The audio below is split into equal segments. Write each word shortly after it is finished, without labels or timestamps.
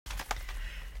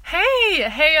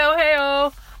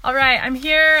Heyo. All right, I'm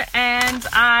here and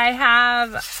I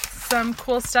have some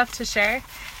cool stuff to share.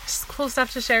 Just cool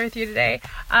stuff to share with you today.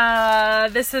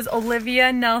 This is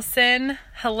Olivia Nelson.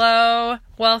 Hello,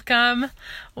 welcome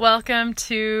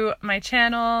to my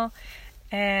channel,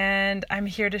 and I'm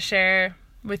here to share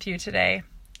with you today.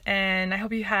 And I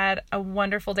hope you had a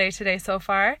wonderful day today so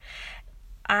far.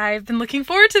 I've been looking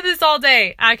forward to this all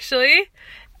day, actually,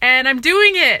 and I'm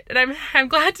doing it, and I'm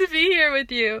glad to be here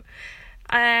with you.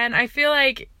 And I feel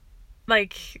like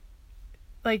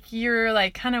you're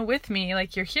like kind of with me,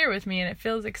 like you're here with me, and it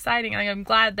feels exciting. Like, I'm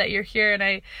glad that you're here,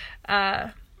 and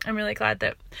I'm really glad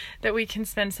that we can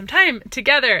spend some time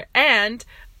together. And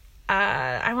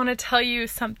I want to tell you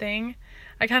something.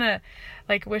 I kind of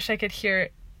like wish I could hear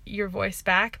your voice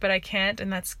back, but I can't,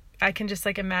 and I can just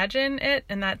like imagine it,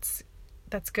 and that's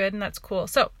good and that's cool.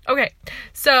 So, okay.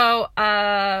 So,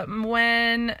 I'll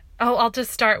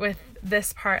just start with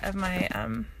this part of my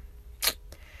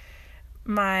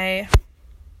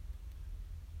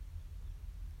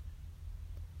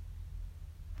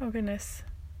oh goodness.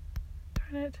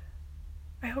 Darn it.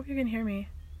 I hope you can hear me.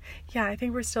 Yeah, I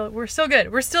think we're still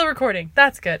good. We're still recording.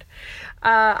 That's good.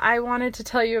 I wanted to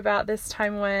tell you about this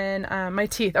time when my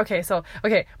teeth.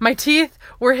 My teeth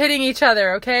were hitting each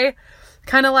other, okay?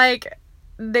 Kind of like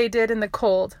they did in the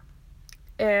cold.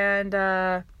 And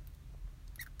I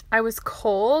was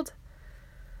cold,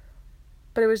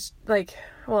 but it was like,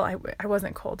 well, I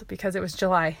wasn't cold because it was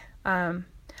July.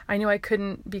 I knew I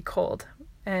couldn't be cold,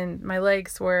 and my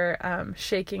legs were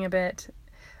shaking a bit,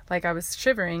 like I was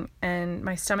shivering, and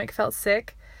my stomach felt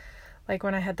sick, like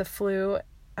when I had the flu.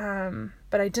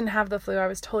 But I didn't have the flu. I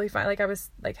was totally fine. Like, I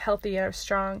was like healthy and I was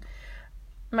strong.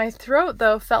 My throat,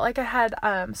 though, felt like I had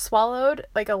swallowed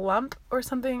like a lump or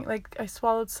something. Like I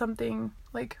swallowed something,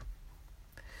 like,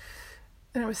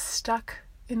 and it was stuck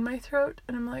in my throat.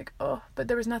 And I'm like, oh, but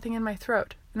there was nothing in my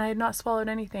throat, and I had not swallowed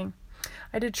anything.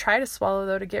 I did try to swallow,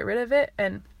 though, to get rid of it,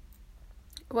 and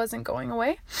it wasn't going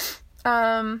away.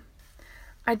 I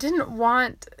didn't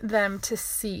want them to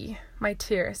see my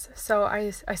tears, so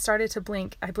I started to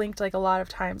blink. I blinked like a lot of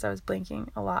times. I was blinking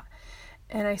a lot,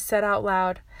 and I said out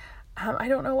loud, I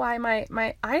don't know why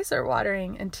my eyes are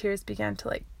watering, and tears began to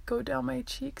like go down my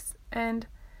cheeks, and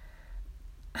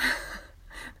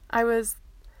I was,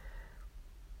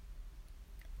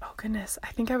 oh goodness,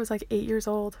 I think I was like 8 years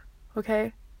old, okay?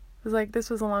 It was like, this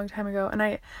was a long time ago, and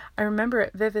I remember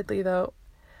it vividly, though.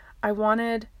 I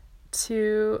wanted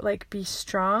to like be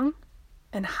strong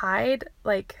and hide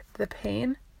like the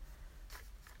pain.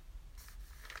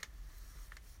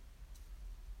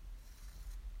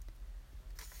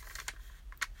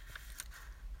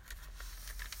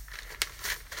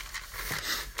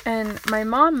 And my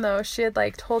mom, though, she had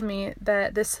like told me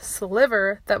that this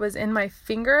sliver that was in my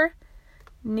finger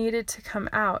needed to come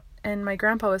out. And my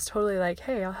grandpa was totally like,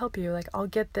 hey, I'll help you. Like, I'll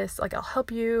get this. Like, I'll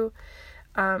help you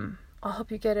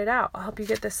get it out. I'll help you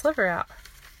get this sliver out.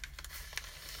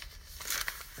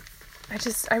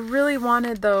 I really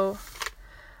wanted, though,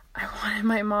 I wanted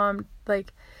my mom,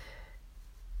 like,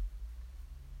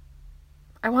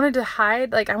 I wanted to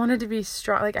hide. Like, I wanted to be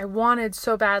strong. Like, I wanted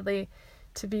so badly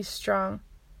to be strong.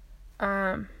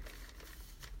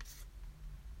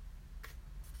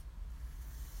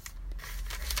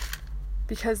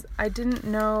 Because I didn't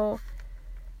know,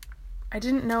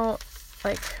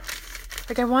 like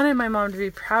I wanted my mom to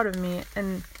be proud of me.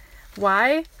 And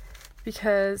why?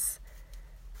 Because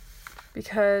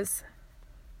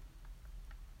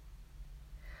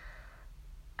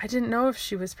I didn't know if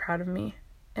she was proud of me.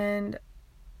 And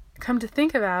come to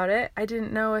think about it, I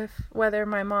didn't know whether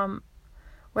my mom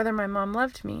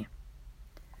loved me.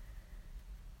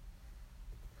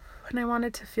 And I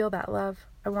wanted to feel that love.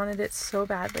 I wanted it so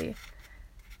badly.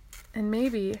 And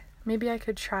maybe I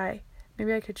could try.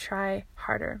 Maybe I could try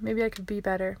harder. Maybe I could be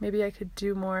better. Maybe I could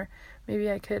do more.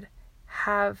 Maybe I could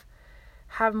have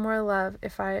more love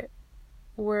if I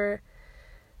were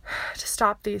to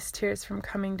stop these tears from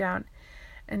coming down,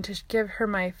 and to give her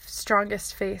my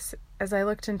strongest face as I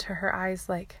looked into her eyes.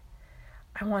 Like,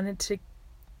 I wanted to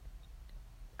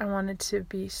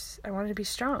be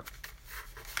strong.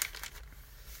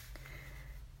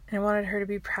 And I wanted her to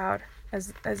be proud,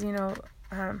 as you know,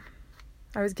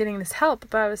 I was getting this help,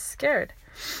 but I was scared.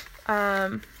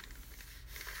 I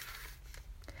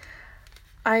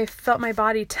felt my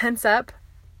body tense up.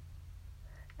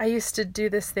 I used to do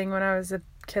this thing when I was a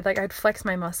kid. Like, I'd flex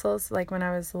my muscles, like when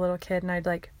I was a little kid, and I'd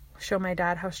like show my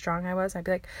dad how strong I was. I'd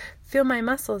be like, feel my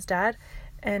muscles, Dad.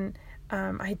 And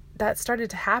that started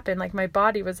to happen. Like, my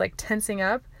body was like tensing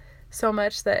up so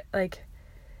much that like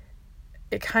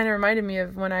it kind of reminded me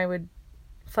of when I would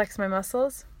flex my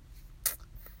muscles.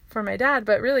 for my dad,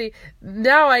 but really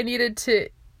now I needed to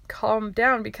calm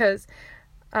down because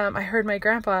I heard my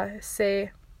grandpa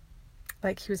say,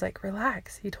 like, he was like,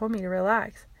 relax. He told me to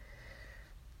relax.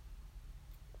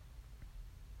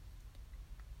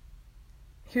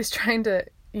 He was trying to,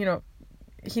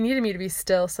 he needed me to be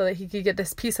still so that he could get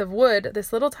this piece of wood,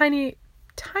 this little tiny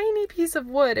piece of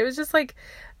wood. It was just like,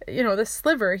 this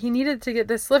sliver. He needed to get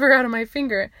this sliver out of my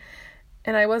finger,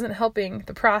 and I wasn't helping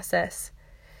the process.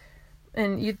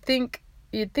 And you'd think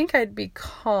I'd be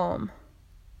calm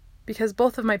because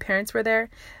both of my parents were there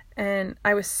and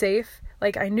I was safe.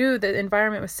 Like, I knew the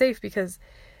environment was safe because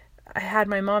I had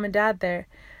my mom and dad there.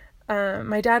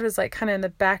 My dad was like kind of in the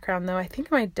background though. I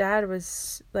think my dad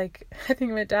was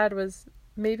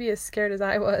maybe as scared as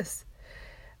I was.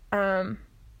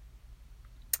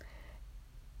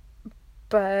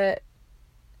 But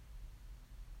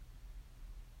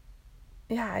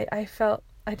yeah, I felt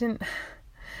I didn't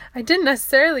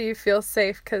necessarily feel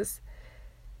safe because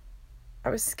I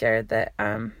was scared that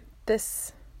I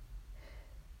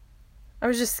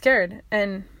was just scared.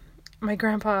 And my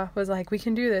grandpa was like, we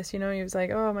can do this, he was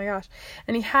like, oh my gosh.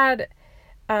 And he had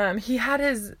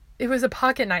it was a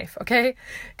pocket knife, okay?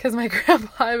 Because my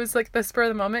grandpa, it was like the spur of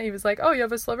the moment, he was like, oh, you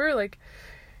have a sliver? Like,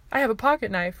 I have a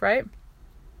pocket knife, right?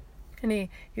 And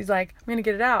he's like, I'm gonna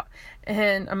get it out.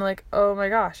 And I'm like, oh my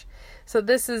gosh. So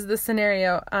this is the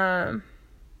scenario.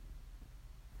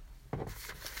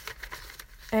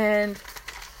 And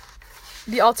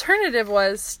the alternative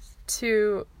was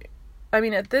to,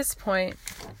 at this point,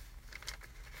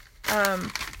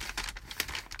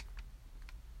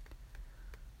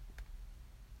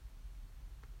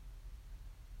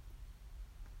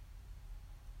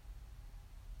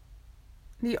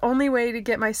 the only way to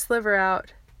get my sliver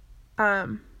out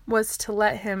was to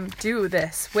let him do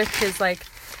this with his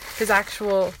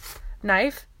actual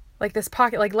knife, like this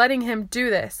pocket, like letting him do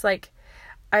this. Like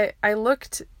I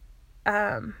looked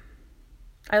at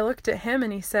him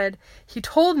and he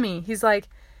told me, he's like,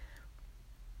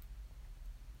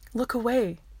 look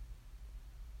away.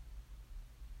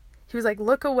 He was like,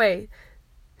 look away.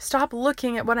 Stop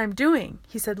looking at what I'm doing.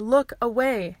 He said, look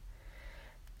away.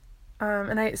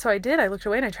 So I did. I looked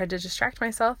away and I tried to distract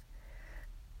myself.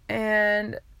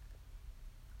 And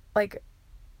like,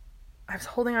 I was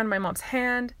holding on to my mom's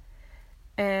hand,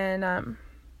 and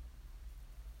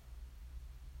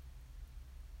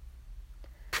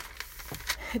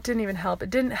it didn't even help. It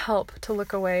didn't help to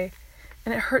look away,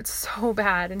 and it hurt so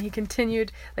bad. And he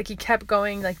continued, like, he kept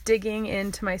going, like, digging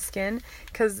into my skin,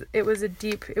 because it was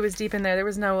deep in there. There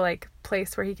was no like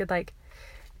place where he could like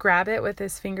grab it with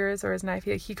his fingers or his knife.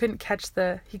 He couldn't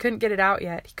he couldn't get it out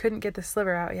yet. He couldn't get the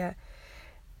sliver out yet.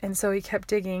 And so he kept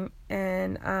digging,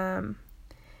 and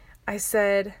I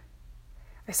said,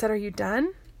 are you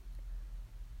done?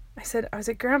 I was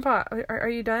like, Grandpa, are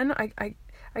you done? I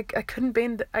couldn't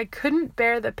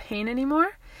bear the pain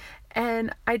anymore,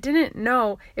 and I didn't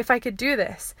know if I could do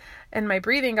this. And my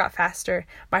breathing got faster.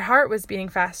 My heart was beating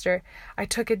faster. I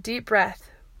took a deep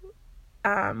breath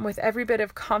with every bit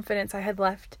of confidence I had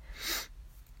left.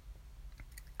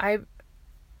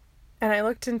 And I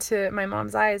looked into my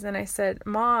mom's eyes and I said,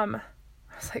 Mom. I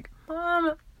was like,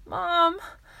 Mom.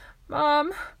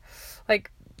 Like,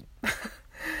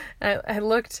 I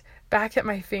looked back at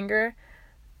my finger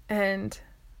and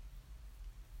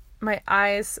my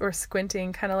eyes were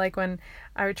squinting, kind of like when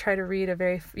I would try to read a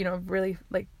very, really,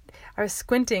 like, I was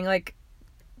squinting, like,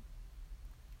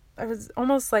 I was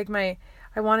almost like I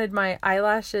wanted my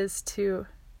eyelashes to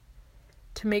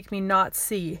make me not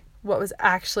see what was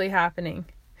actually happening.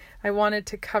 I wanted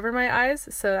to cover my eyes,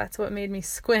 so that's what made me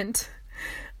squint.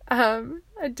 I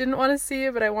didn't want to see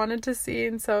it, but I wanted to see,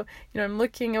 and so, I'm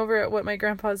looking over at what my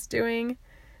grandpa's doing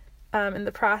in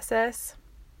the process.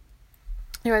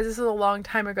 Anyways, this is a long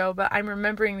time ago, but I'm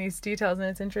remembering these details, and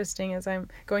it's interesting as I'm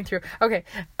going through. Okay,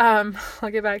 I'll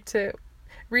get back to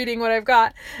reading what I've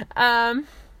got. And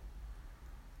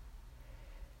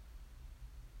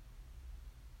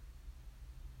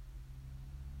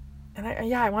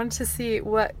I wanted to see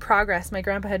what progress my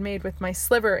grandpa had made with my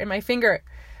sliver in my finger.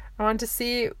 I wanted to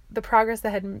see the progress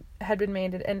that had been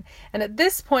made. And at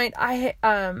this point, I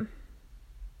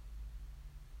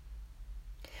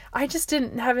just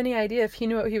didn't have any idea if he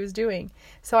knew what he was doing.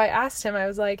 So I asked him, I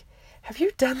was like, have you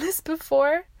done this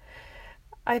before?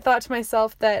 I thought to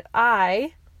myself that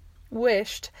I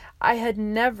wished I had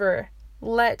never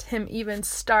let him even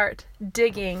start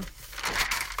digging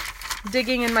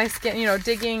in my skin,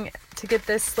 digging to get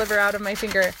this sliver out of my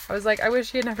finger. I was like, I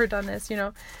wish he had never done this,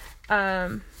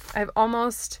 I've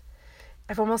almost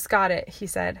got it, he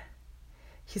said.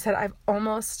 I've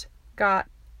almost got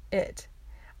it.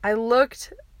 I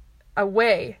looked a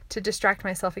way to distract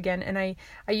myself again. And I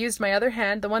used my other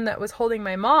hand, the one that was holding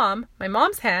my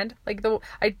mom's hand,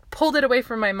 I pulled it away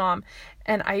from my mom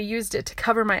and I used it to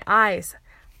cover my eyes.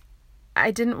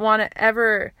 I didn't want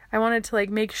to I wanted to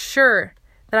make sure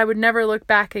that I would never look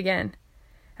back again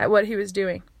at what he was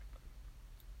doing.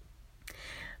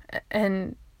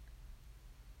 And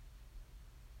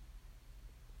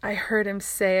I heard him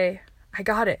say, I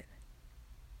got it.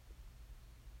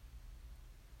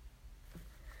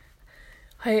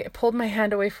 I pulled my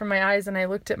hand away from my eyes and I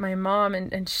looked at my mom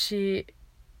and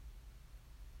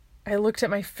I looked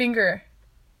at my finger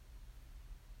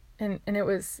and it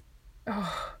was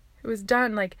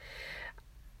done.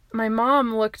 My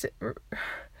mom looked,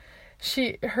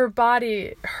 her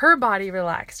body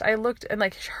relaxed. I looked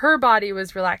and her body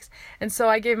was relaxed. And so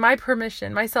I gave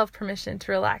myself permission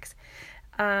to relax.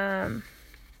 And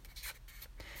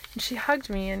she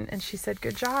hugged me and she said,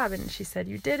 good job. And she said,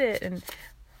 you did it. And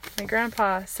my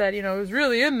grandpa said, it was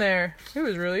really in there. It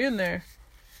was really in there.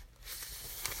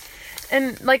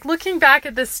 And looking back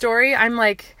at this story, I'm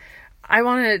I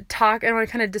want to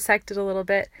kind of dissect it a little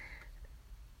bit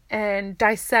and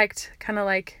dissect kind of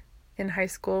in high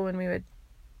school when we would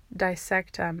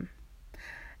dissect,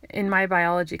 in my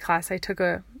biology class. I took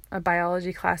a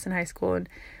biology class in high school and,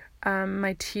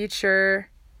 my teacher,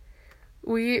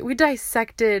 we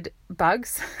dissected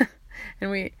bugs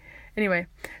and anyway,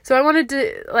 so I wanted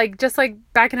to, just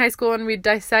back in high school when we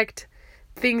dissect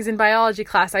things in biology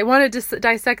class, I wanted to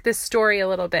dissect this story a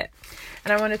little bit.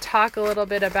 And I want to talk a little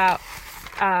bit about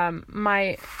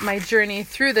my journey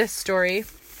through this story.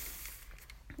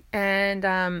 And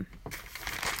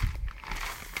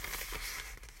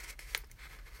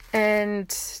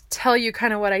tell you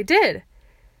kind of what I did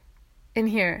in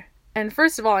here. And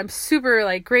first of all, I'm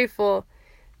super grateful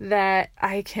that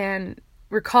I can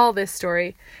recall this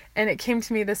story. And it came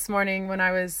to me this morning when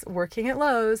I was working at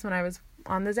Lowe's, when I was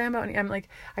on the Zamboni.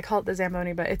 I call it the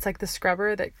Zamboni, but it's the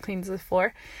scrubber that cleans the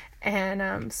floor.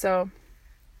 And so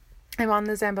I'm on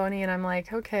the Zamboni and I'm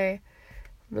okay,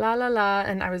 la la la.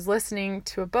 And I was listening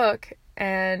to a book,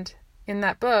 and in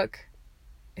that book,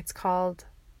 it's called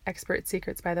Expert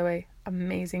Secrets, by the way,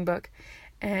 amazing book.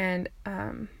 And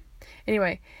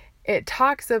anyway, it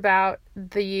talks about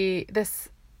this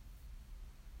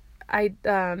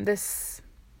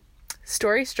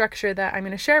story structure that I'm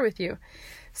going to share with you.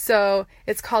 So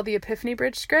it's called the Epiphany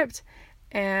Bridge Script.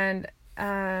 And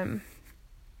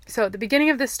so at the beginning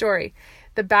of this story,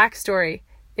 the backstory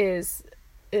is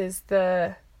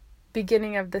the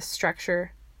beginning of this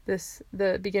structure,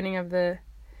 the beginning of the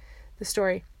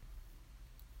story.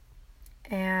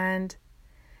 And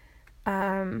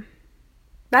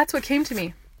that's what came to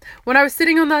me. When I was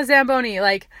sitting on the Zamboni,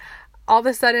 all of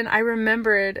a sudden I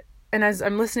remembered, and as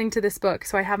I'm listening to this book,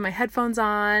 so I have my headphones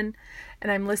on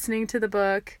and I'm listening to the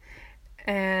book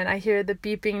and I hear the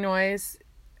beeping noise.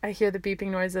 I hear the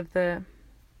beeping noise of the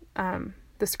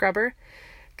scrubber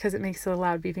because it makes a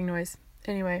loud beeping noise.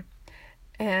 Anyway,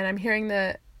 and I'm hearing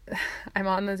I'm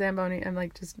on the Zamboni.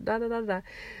 I'm just da da da da.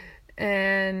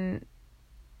 And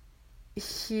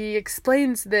he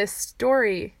explains this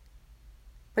story,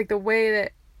 the way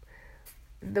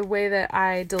that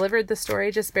I delivered the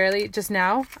story just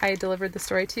now, I delivered the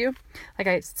story to you,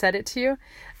 I said it to you.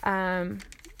 And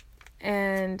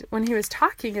when he was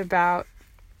talking about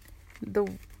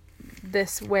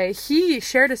this way, he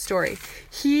shared a story.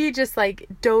 He just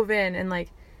dove in and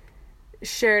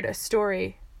shared a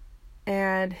story,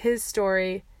 and his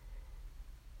story,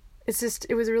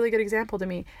 it was a really good example to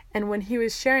me. And when he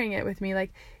was sharing it with me,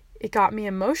 it got me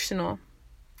emotional,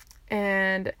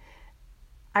 and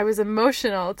I was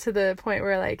emotional to the point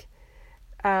where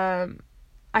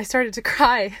I started to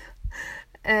cry.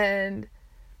 And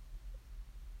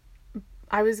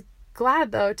I was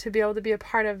glad though to be able to be a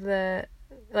part of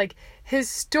his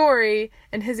story,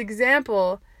 and his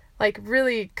example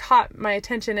really caught my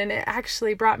attention, and it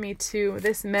actually brought me to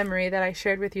this memory that I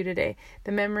shared with you today.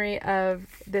 The memory of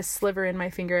this sliver in my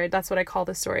finger. That's what I call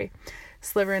the story.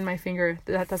 Sliver in my finger.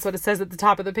 That's what it says at the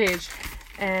top of the page.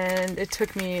 And it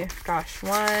took me,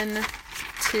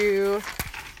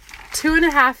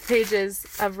 2.5 pages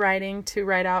of writing to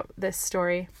write out this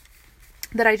story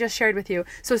that I just shared with you.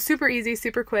 So super easy,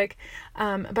 super quick.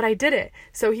 But I did it.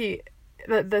 So the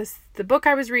book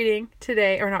I was reading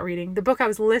today, or not reading, the book I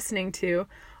was listening to,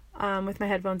 with my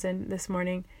headphones in this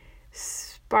morning,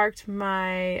 sparked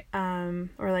my,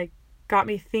 got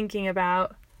me thinking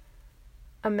about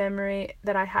a memory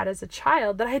that I had as a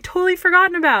child that I had totally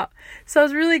forgotten about. So I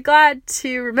was really glad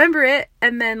to remember it.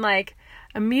 And then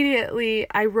immediately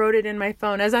I wrote it in my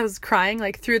phone as I was crying,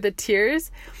 through the tears.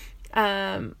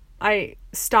 I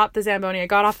stopped the Zamboni. I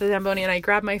got off the Zamboni and I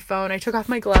grabbed my phone. I took off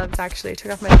my gloves, actually. I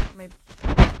took off my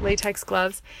latex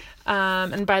gloves.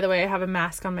 And by the way, I have a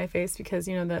mask on my face because,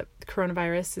 the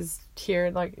coronavirus is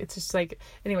here. Like, it's just like,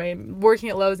 anyway, working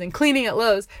at Lowe's and cleaning at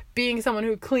Lowe's, being someone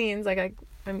who cleans, like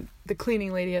I'm the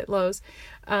cleaning lady at Lowe's.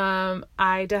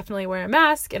 I definitely wear a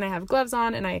mask and I have gloves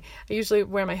on, and I usually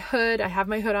wear my hood. I have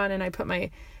my hood on and I put my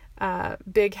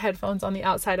big headphones on the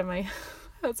outside of my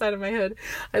hood.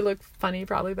 I look funny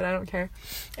probably, but I don't care.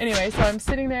 Anyway, so I'm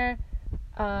sitting there.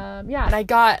 And I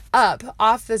got up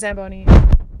off the Zamboni,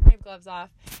 my gloves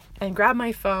off, and grabbed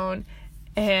my phone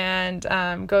and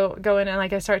go in, and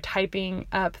like I start typing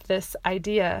up this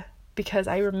idea because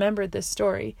I remembered this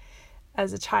story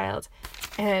as a child,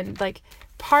 and like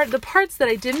the parts that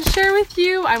I didn't share with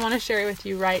you, I want to share it with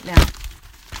you right now.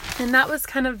 And that was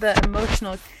kind of the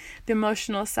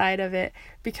emotional side of it,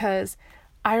 because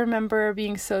I remember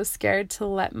being so scared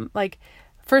to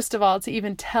first of all, to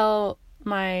even tell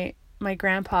my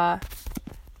grandpa,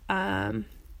 and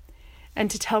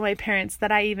to tell my parents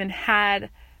that I even had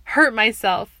hurt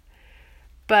myself.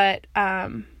 But I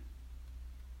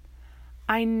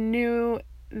knew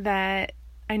that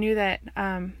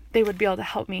they would be able to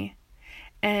help me.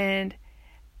 And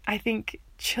I think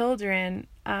children,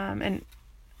 and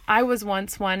I was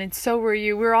once one, and so were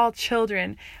you. We're all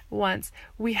children once.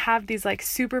 We have these like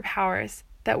superpowers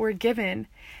that we're given.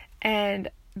 And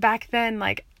back then,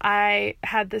 like, I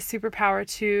had this superpower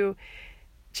to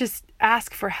just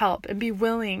ask for help and be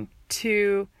willing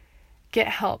to get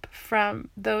help from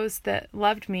those that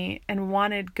loved me and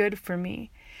wanted good for me.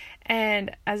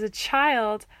 And as a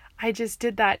child, I just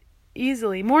did that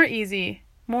more easily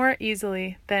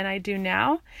than I do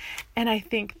now. And I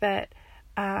think that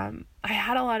I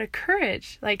had a lot of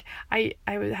courage. Like I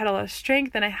had a lot of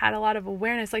strength, and I had a lot of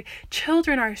awareness. Like,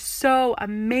 children are so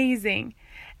amazing,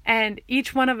 and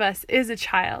each one of us is a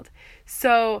child.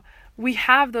 So we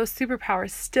have those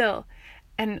superpowers still.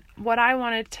 And what I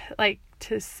wanted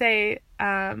to say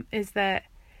is that,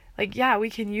 like, yeah, we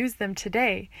can use them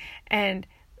today. And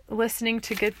listening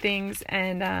to good things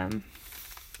and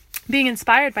being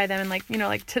inspired by them, and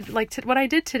what I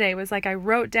did today was like I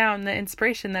wrote down the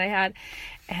inspiration that I had,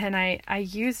 and I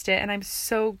used it. And I'm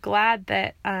so glad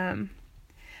that the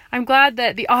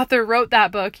author wrote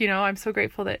that book. I'm so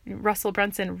grateful that Russell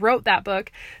Brunson wrote that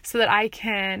book so that I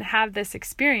can have this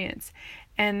experience.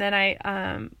 And then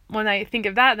when I think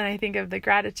of that, then I think of the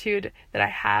gratitude that I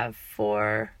have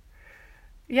for,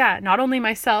 not only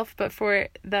myself, but for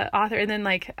the author. And then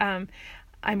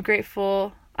I'm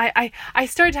grateful. I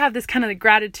started to have this kind of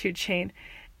gratitude chain.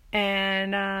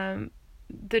 And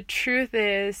the truth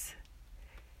is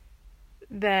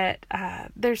that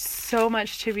there's so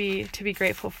much to be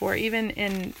grateful for, even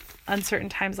in uncertain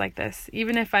times like this.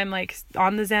 Even if I'm like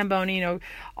on the Zamboni, I'm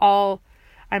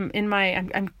in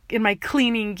my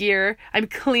cleaning gear. I'm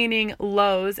cleaning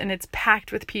Lowe's, and it's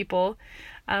packed with people.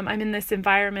 I'm in this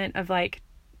environment of like,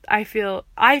 I feel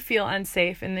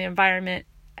unsafe in the environment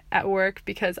at work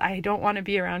because I don't want to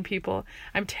be around people.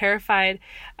 I'm terrified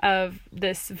of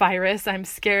this virus. I'm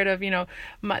scared of,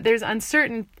 there's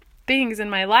uncertain things in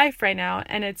my life right now,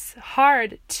 and it's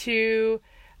hard to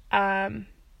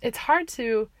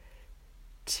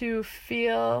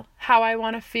feel how I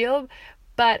want to feel,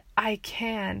 but I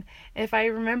can. If I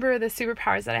remember the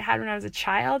superpowers that I had when I was a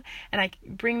child, and I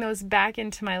bring those back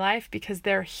into my life, because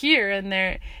they're here, and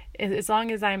they're, as long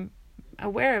as I'm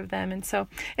aware of them. And so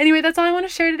anyway, that's all I want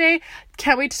to share today.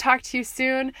 Can't wait to talk to you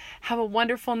soon. Have a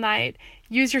wonderful night.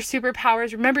 Use your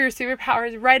superpowers. Remember your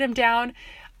superpowers. Write them down.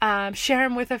 Share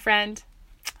them with a friend.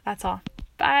 That's all.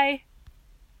 Bye.